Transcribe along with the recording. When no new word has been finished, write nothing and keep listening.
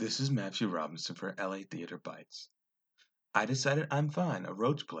This is Matthew Robinson for LA Theater Bites. I Decided I'm Fine, a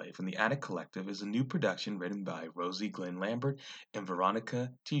Roach play from the Attic Collective, is a new production written by Rosie Glenn Lambert and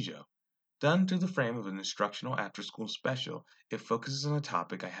Veronica Tijo. Done through the frame of an instructional after-school special, it focuses on a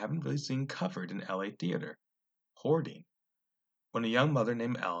topic I haven't really seen covered in LA theater: hoarding. When a young mother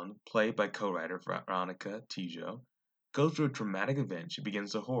named Ellen, played by co-writer Veronica Tijo, goes through a traumatic event, she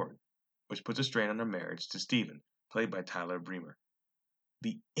begins to hoard, which puts a strain on her marriage to Stephen, played by Tyler Bremer.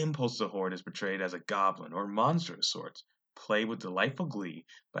 The impulse to hoard is portrayed as a goblin or monster of sorts, played with delightful glee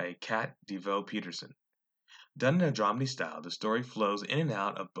by Kat DeVoe Peterson. Done in a dramedy style, the story flows in and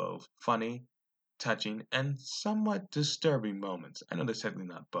out of both funny, touching, and somewhat disturbing moments. I know there's technically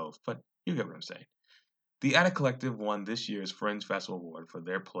not both, but you get what I'm saying. The Attic Collective won this year's Fringe Festival Award for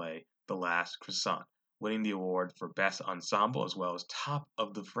their play, The Last Croissant, winning the award for Best Ensemble as well as Top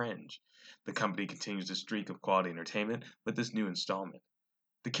of the Fringe. The company continues the streak of quality entertainment with this new installment.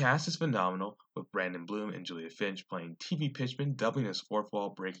 The cast is phenomenal, with Brandon Bloom and Julia Finch playing TV pitchmen, doubling as fourth wall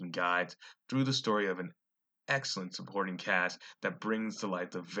breaking guides through the story of an excellent supporting cast that brings to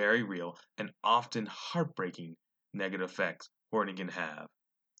light the very real and often heartbreaking negative effects hoarding can have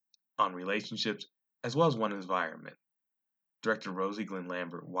on relationships as well as one environment. Director Rosie Glenn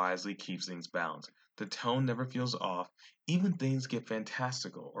Lambert wisely keeps things balanced. The tone never feels off, even things get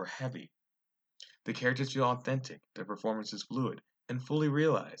fantastical or heavy. The characters feel authentic, their performance is fluid and fully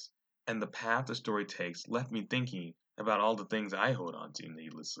realized, and the path the story takes left me thinking about all the things I hold on to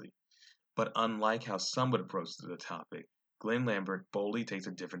needlessly. But unlike how some would approach the topic, Glenn Lambert boldly takes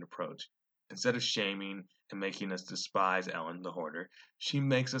a different approach. Instead of shaming and making us despise Ellen, the hoarder, she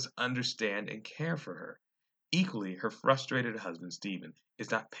makes us understand and care for her. Equally, her frustrated husband Stephen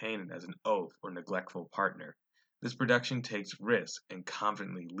is not painted as an oaf or neglectful partner. This production takes risks and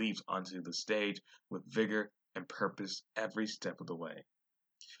confidently leaps onto the stage with vigor and purpose every step of the way.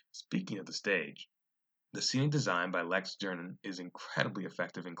 Speaking of the stage, the scenic design by Lex Jernan is incredibly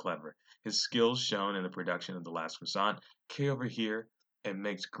effective and clever. His skills shown in the production of The Last Croissant carry over here and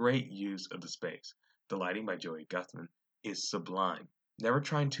makes great use of the space. The lighting by Joey Guthman is sublime, never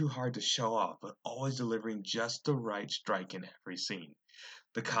trying too hard to show off, but always delivering just the right strike in every scene.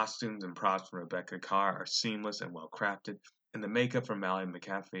 The costumes and props from Rebecca Carr are seamless and well crafted, and the makeup from Mallory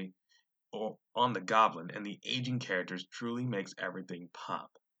McAfee on the Goblin and the aging characters truly makes everything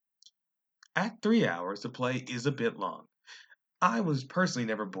pop. At 3 hours, the play is a bit long. I was personally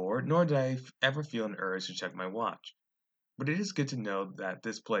never bored, nor did I ever feel an urge to check my watch. But it is good to know that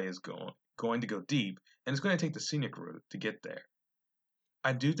this play is going to go deep, and it's going to take the scenic route to get there.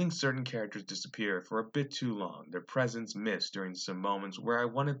 I do think certain characters disappear for a bit too long, their presence missed during some moments where I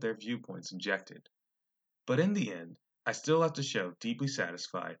wanted their viewpoints injected. But in the end, I still left the show deeply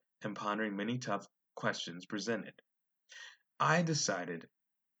satisfied and pondering many tough questions presented. I decided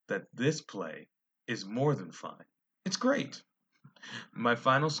that this play is more than fine. It's great. My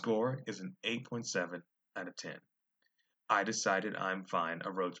final score is an 8.7 out of 10. I Decided I'm Fine,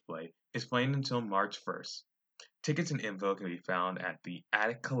 a Roach play, is playing until March 1st. Tickets and info can be found at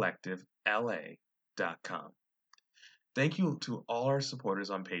theatticcollectivela.com. Thank you to all our supporters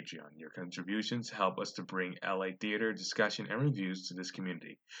on Patreon. Your contributions help us to bring LA theater discussion and reviews to this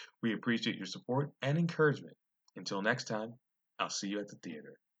community. We appreciate your support and encouragement. Until next time, I'll see you at the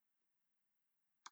theater.